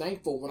so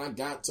thankful when I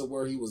got to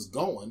where he was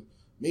going.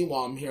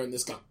 Meanwhile, I'm hearing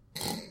this guy,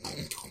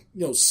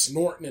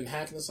 snorting and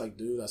hacking. It's like,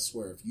 dude, I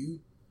swear, if you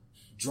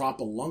drop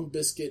a lung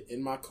biscuit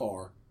in my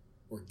car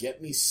or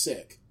get me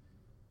sick,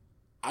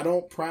 I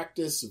don't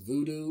practice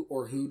voodoo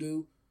or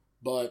hoodoo,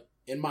 but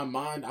in my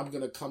mind, I'm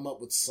going to come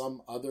up with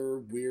some other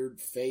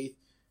weird faith,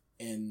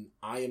 and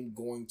I am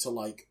going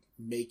to,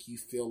 make you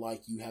feel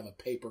like you have a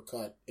paper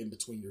cut in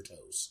between your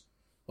toes.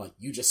 Like,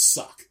 you just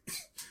suck.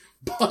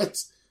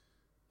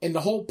 And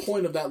the whole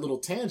point of that little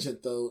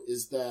tangent, though,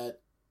 is that,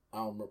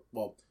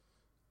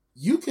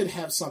 you could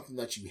have something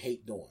that you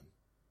hate doing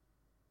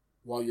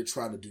while you're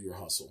trying to do your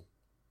hustle.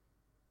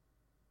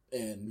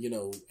 And,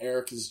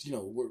 Eric is,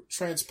 we're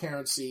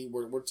transparency,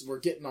 we're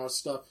getting our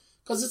stuff,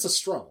 because it's a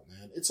struggle,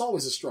 man. It's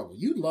always a struggle.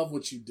 You love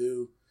what you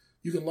do.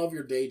 You can love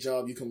your day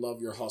job, you can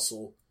love your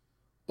hustle,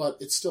 but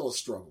it's still a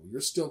struggle.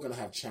 You're still going to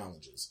have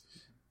challenges.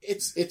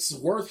 It's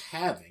worth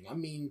having. I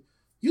mean,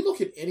 you look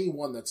at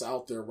anyone that's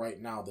out there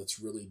right now that's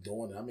really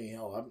doing it. I mean,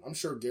 hell, I'm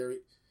sure Gary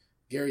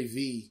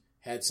V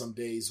had some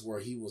days where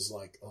he was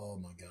like, oh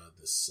my God,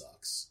 this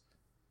sucks.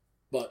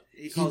 But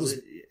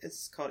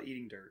it's called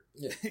eating dirt.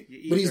 Yeah.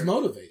 But he's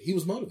motivated. He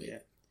was motivated. Yeah.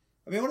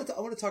 I mean, I want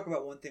to talk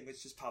about one thing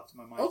which just popped in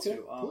my mind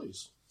too.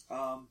 Please.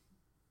 On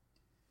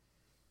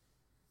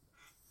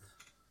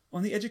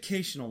the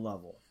educational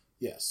level.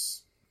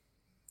 Yes.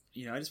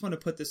 I just want to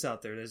put this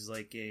out there as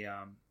like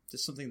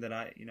just something that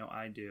I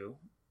do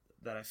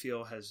that I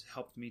feel has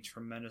helped me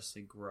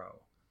tremendously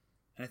grow.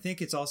 And I think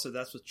that's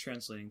what's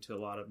translating to a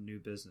lot of new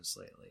business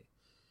lately.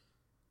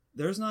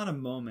 There's not a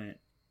moment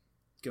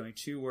going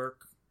to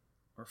work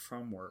or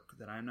from work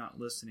that I'm not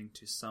listening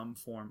to some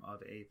form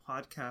of a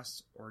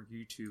podcast or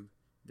YouTube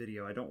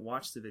video. I don't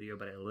watch the video,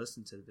 but I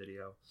listen to the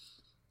video.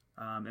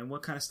 And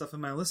what kind of stuff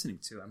am I listening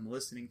to?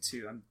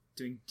 I'm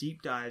doing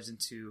deep dives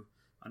into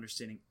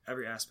understanding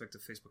every aspect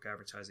of Facebook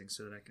advertising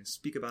so that I can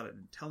speak about it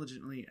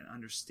intelligently and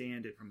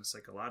understand it from a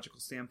psychological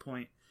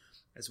standpoint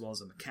as well as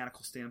a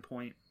mechanical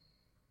standpoint.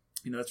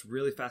 That's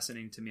really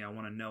fascinating to me. I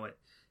want to know it.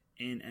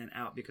 in and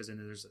out because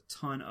there's a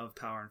ton of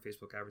power in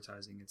Facebook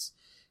advertising.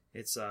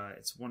 It's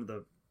one of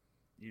the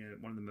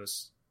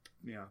most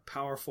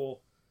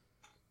powerful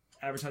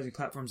advertising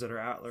platforms that are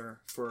out there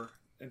for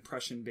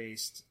impression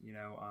based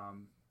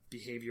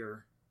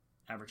behavior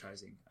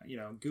advertising.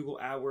 Google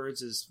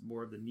AdWords is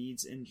more of the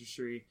needs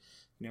industry.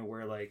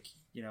 Where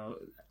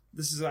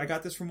I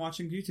got this from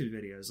watching YouTube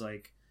videos.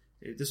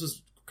 This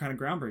was kind of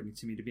groundbreaking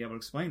to me to be able to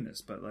explain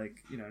this, but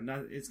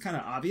it's kind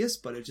of obvious,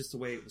 but it's just the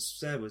way it was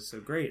said was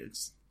so great.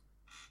 It's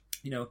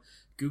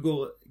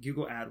Google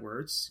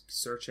AdWords,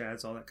 search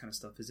ads, all that kind of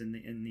stuff is in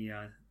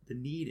the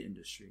need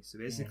industry. So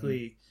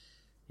basically,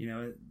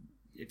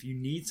 if you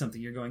need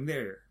something, you're going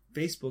there.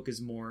 Facebook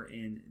is more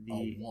in the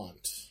a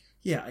want.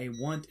 Yeah, a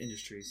want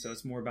industry. So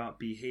it's more about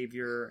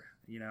behavior,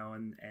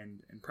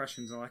 and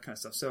impressions and all that kind of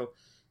stuff. So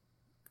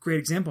great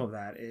example of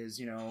that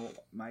is,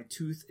 my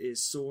tooth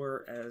is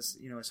sore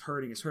it's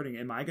hurting.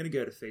 Am I going to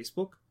go to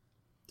Facebook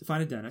to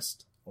find a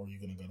dentist? Or are you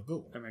going to go to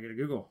Google? Am I going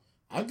to Google?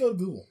 I'd go to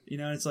Google.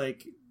 It's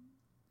like,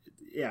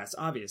 yeah, it's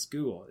obvious.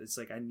 Google. It's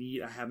like, I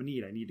have a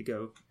need. I need to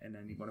go and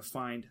I want to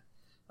find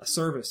a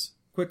service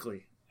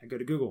quickly. I go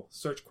to Google,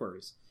 search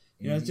queries.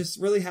 Just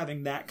really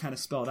having that kind of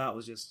spelled out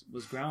was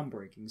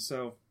groundbreaking.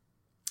 So,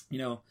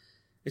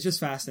 it's just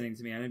fascinating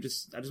to me. And I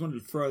just wanted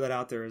to throw that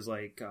out there as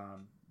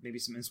maybe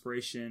some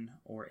inspiration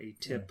or a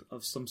tip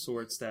of some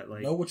sorts that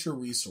know what your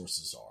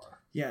resources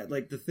are. Yeah.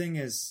 The thing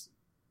is,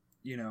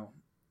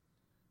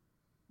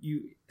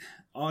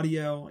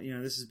 audio,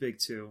 this is big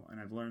too.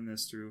 And I've learned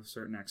this through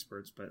certain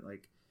experts, but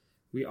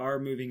we are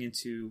moving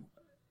into,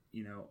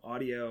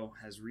 audio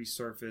has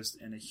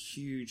resurfaced in a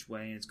huge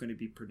way, and it's going to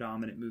be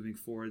predominant moving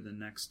forward the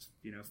next,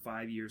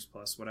 5 years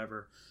plus,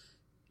 whatever,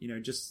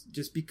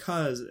 just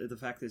because of the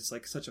fact that it's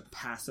such a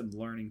passive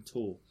learning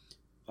tool.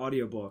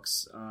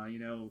 Audiobooks,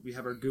 we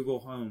have our Google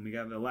Home, we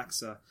have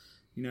Alexa,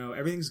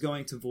 everything's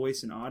going to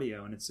voice and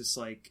audio, and it's just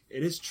it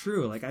is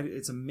true.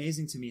 It's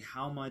amazing to me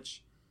how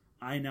much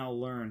I now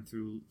learn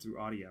through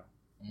audio.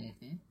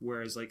 Mm-hmm.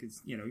 Whereas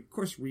it's, of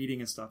course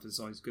reading and stuff is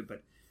always good,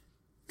 but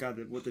God,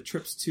 with the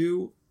trips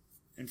to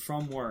and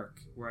from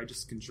work where I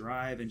just can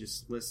drive and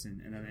just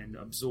listen and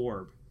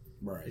absorb,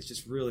 right? It's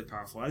just really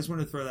powerful. I just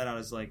wanted to throw that out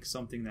as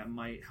something that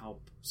might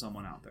help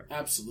someone out there.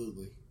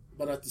 Absolutely.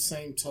 But at the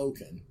same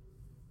token,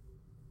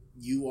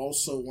 you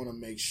also want to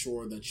make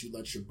sure that you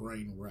let your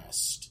brain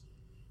rest.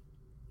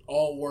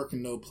 All work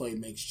and no play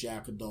makes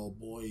Jack a dull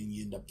boy, and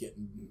you end up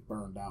getting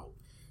burned out.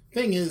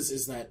 Thing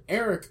is that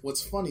Eric,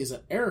 what's funny is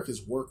that Eric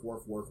is work.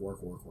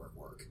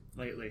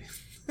 Lately.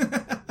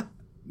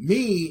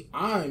 Me,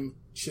 I'm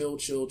chill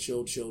till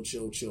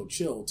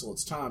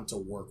it's time to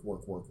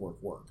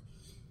work.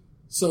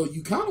 So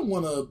you kind of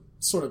want to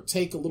sort of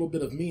take a little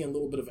bit of me and a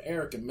little bit of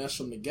Eric and mesh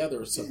them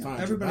together. So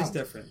everybody's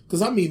different.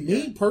 Because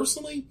me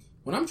personally,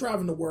 when I'm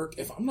driving to work,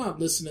 if I'm not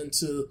listening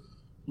to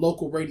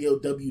local radio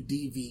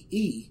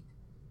WDVE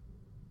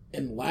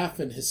and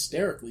laughing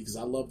hysterically because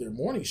I love their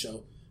morning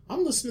show,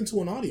 I'm listening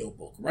to an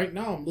audiobook. Right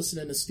now, I'm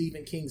listening to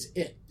Stephen King's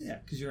It. Yeah,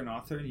 because you're an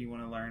author and you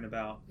want to learn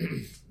about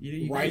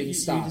writing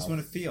style. You just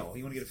want to feel.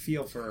 You want to get a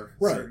feel for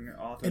certain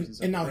authors.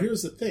 And now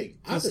here's the thing.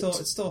 So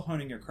it's still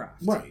honing your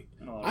craft. Right.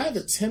 I have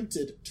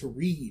attempted to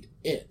read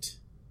It.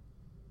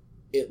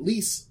 At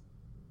least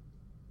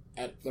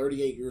at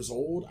 38 years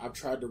old, I've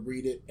tried to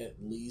read it at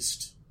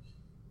least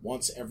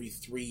once every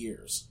 3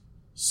 years.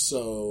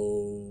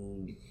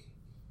 So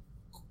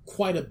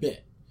quite a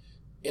bit.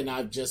 And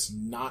I've just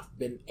not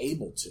been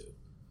able to.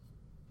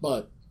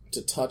 But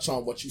to touch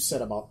on what you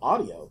said about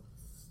audio,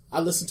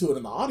 I listened to it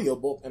in the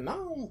audiobook, and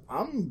now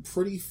I'm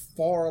pretty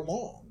far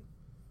along.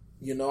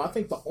 I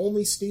think the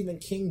only Stephen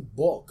King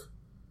book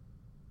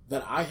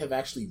that I have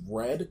actually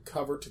read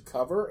cover to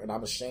cover, and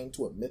I'm ashamed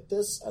to admit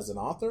this as an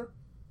author,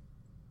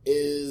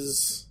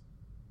 is...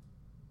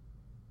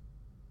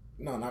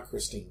 No, not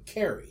Christine.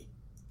 Carrie.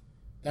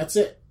 That's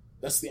it.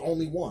 That's the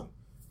only one.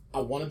 I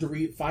wanted to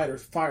read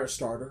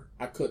Firestarter.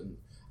 I couldn't.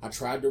 I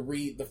tried to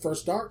read the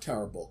first Dark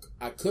Tower book.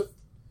 I couldn't.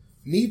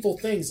 Needful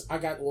Things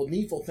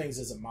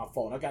isn't my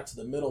fault. I got to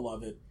the middle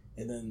of it,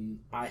 and then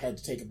I had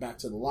to take it back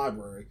to the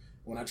library.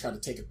 When I tried to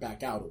take it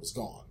back out, it was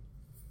gone.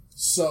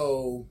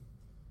 So,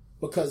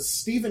 because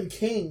Stephen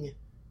King,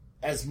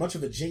 as much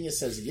of a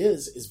genius as he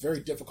is very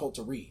difficult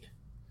to read.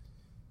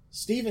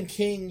 Stephen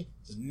King's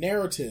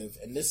narrative,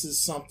 and this is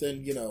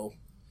something,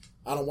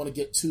 I don't want to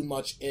get too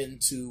much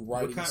into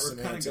writing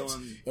semantics.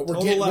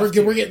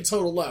 We're getting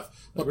total left.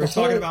 But we're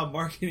talking about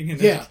marketing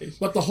and education.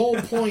 But the whole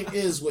point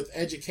is with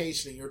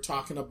education, and you're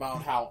talking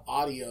about how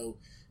audio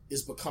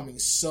is becoming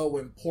so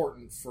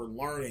important for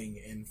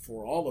learning and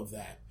for all of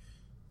that.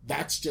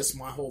 That's just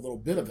my whole little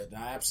bit of it.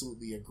 And I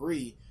absolutely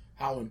agree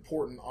how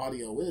important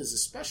audio is,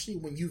 especially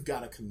when you've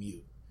got a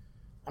commute.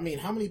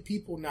 How many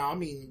people now,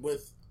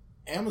 with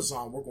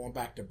Amazon, we're going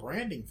back to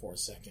branding for a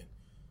second.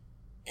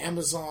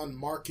 Amazon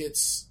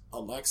markets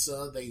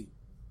Alexa,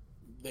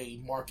 they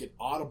market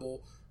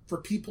Audible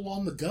for people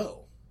on the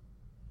go.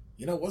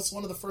 What's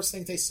one of the first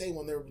things they say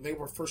when they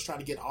were first trying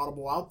to get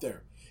Audible out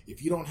there?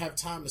 If you don't have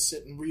time to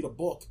sit and read a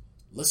book,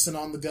 listen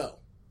on the go.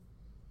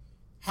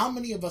 How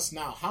many of us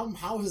now,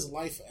 how has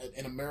life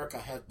in America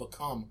have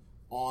become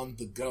on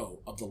the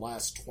go of the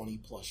last 20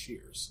 plus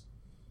years?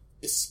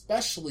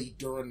 Especially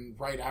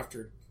right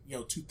after,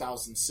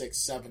 2006,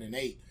 7, and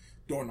 8,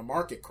 during the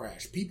market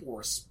crash. People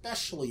were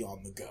especially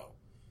on the go,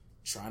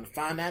 trying to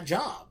find that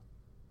job.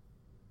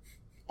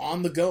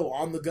 On the go,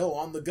 on the go,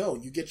 on the go.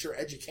 You get your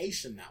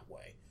education that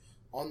way.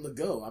 On the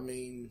go. I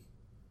mean,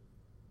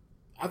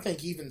 I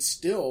think even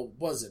still,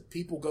 when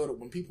people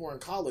were in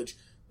college,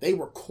 they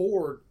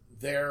record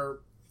their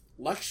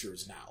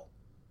lectures now.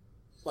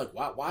 Like,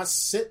 why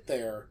sit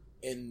there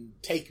and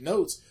take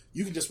notes?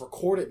 You can just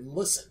record it and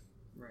listen.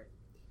 Right.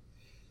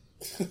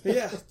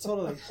 Yeah,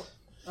 totally.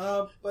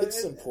 But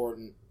it's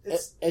important.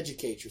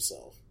 Educate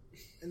yourself.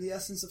 In the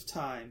essence of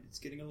time, it's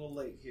getting a little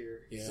late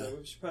here. Yeah. So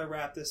we should probably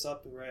wrap this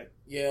up, right?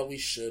 Yeah, we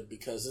should,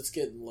 because it's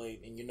getting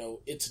late, and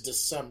it's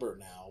December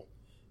now.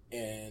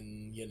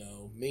 And,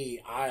 I'm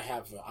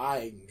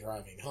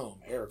driving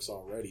home. Eric's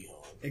already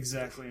home.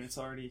 Exactly, and it's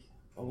already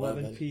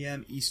 11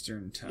 p.m.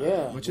 Eastern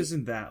time, which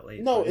isn't that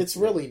late. No, it's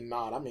really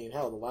not. I mean,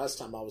 hell, the last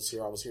time I was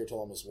here till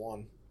almost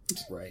 1.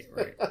 Right.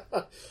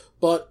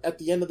 But at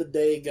the end of the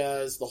day,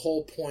 guys, the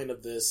whole point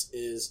of this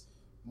is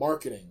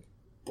marketing,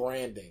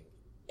 branding,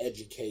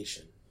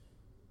 education.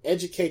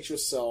 Educate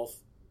yourself.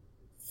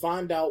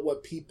 Find out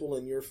what people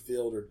in your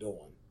field are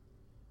doing.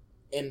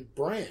 And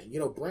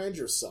brand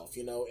yourself,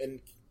 and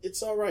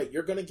it's all right.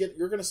 You're going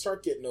to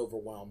start getting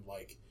overwhelmed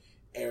like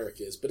Eric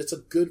is, but it's a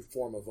good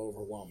form of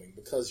overwhelming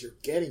because you're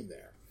getting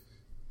there.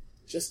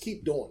 Just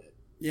keep doing it.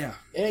 Yeah.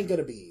 It ain't going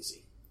to be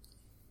easy.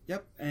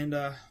 Yep. And,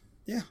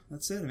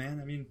 that's it, man.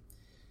 I mean,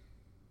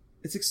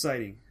 it's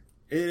exciting.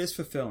 It is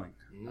fulfilling.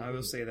 Mm-hmm. I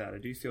will say that. I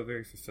do feel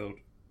very fulfilled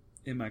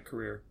in my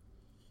career.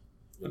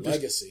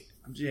 Legacy.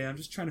 I'm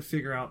just trying to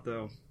figure out,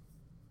 though.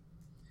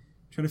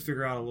 A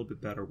little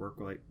bit better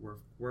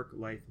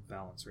work-life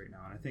balance right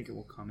now, and I think it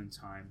will come in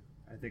time.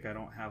 I think I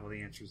don't have all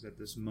the answers at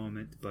this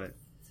moment, but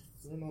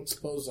we're not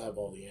supposed to have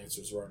all the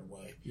answers right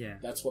away. Yeah,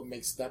 that's what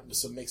makes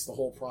the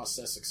whole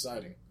process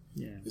exciting.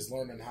 Yeah, is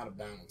learning how to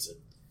balance it.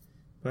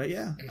 But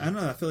yeah, I don't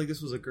know. I feel like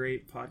this was a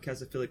great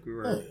podcast. I feel like we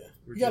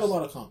got a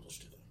lot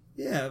accomplished today.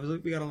 Yeah, it was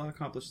like we got a lot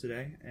accomplished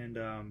today,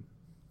 and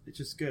it's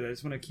just good. I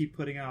just want to keep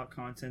putting out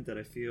content that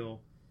I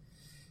feel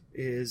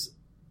is,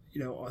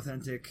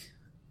 authentic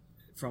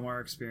from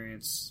our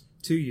experience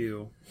to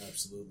you.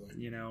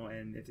 Absolutely.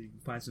 And if you can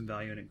find some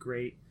value in it,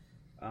 great.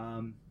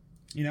 And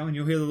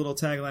you'll hear the little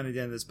tagline at the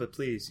end of this, but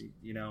please,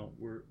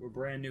 we're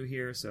brand new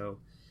here, so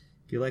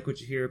if you like what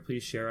you hear,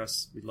 please share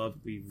us. We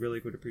really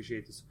would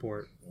appreciate the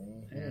support.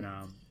 Mm-hmm.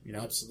 And,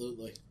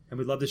 absolutely. And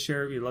we'd love to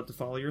share, we'd love to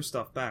follow your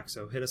stuff back,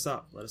 so hit us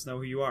up. Let us know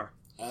who you are.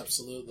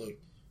 Absolutely.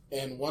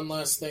 And one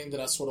last thing that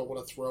I sort of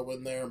want to throw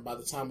in there, and by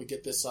the time we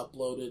get this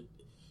uploaded,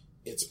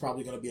 it's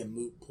probably going to be a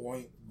moot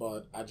point,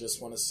 but I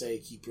just want to say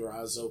keep your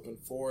eyes open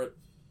for it.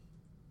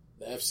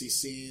 The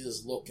FCC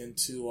is looking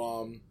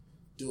to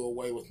do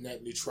away with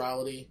net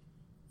neutrality.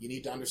 You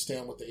need to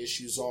understand what the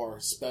issues are,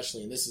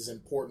 especially, and this is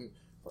important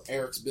for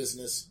Eric's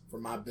business, for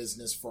my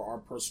business, for our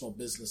personal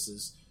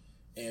businesses,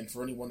 and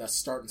for anyone that's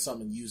starting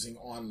something using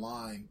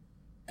online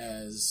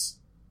as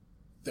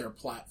their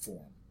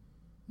platform.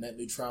 Net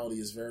neutrality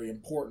is very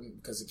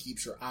important because it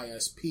keeps your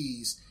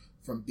ISPs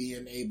from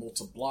being able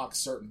to block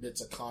certain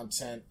bits of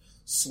content,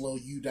 slow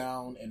you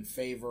down in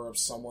favor of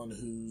someone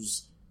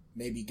who's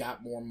maybe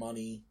got more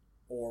money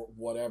or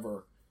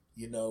whatever.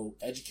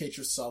 Educate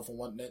yourself on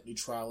what net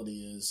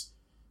neutrality is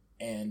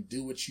and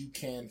do what you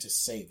can to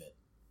save it.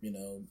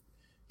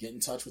 Get in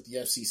touch with the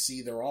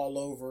FCC. They're all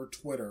over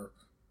Twitter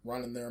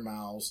running their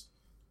mouths.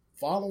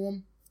 Follow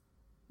them.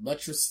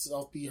 Let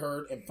yourself be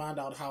heard and find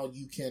out how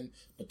you can,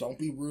 but don't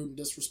be rude and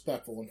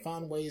disrespectful, and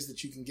find ways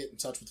that you can get in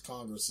touch with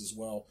Congress as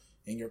well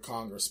and your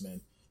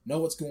congressmen. Know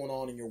what's going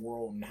on in your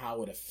world and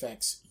how it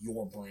affects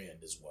your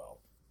brand as well.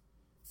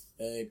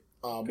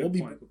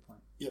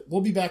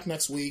 We'll be back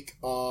next week.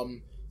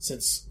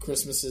 Since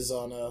Christmas is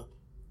on a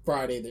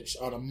Monday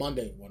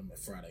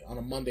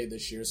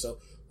this year, so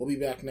we'll be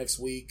back next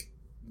week,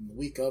 the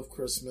week of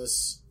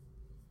Christmas.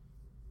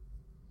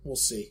 We'll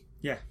see.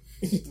 Yeah.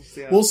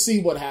 We'll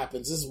see what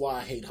happens. This is why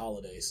I hate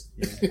holidays.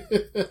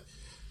 Yeah.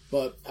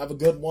 But have a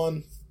good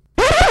one.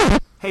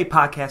 Hey,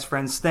 podcast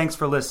friends, thanks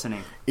for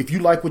listening. If you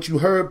like what you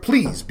heard,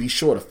 please be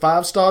sure to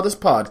 5-star this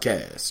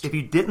podcast. If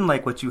you didn't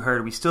like what you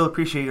heard, we still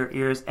appreciate your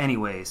ears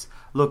anyways.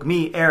 Look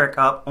me, Eric,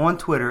 up on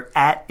Twitter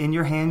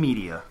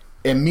 @InYourHandMedia.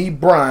 And me,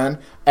 Brian,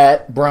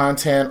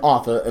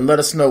 @BrianTanAuthor, and let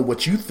us know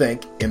what you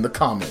think in the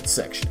comments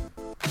section.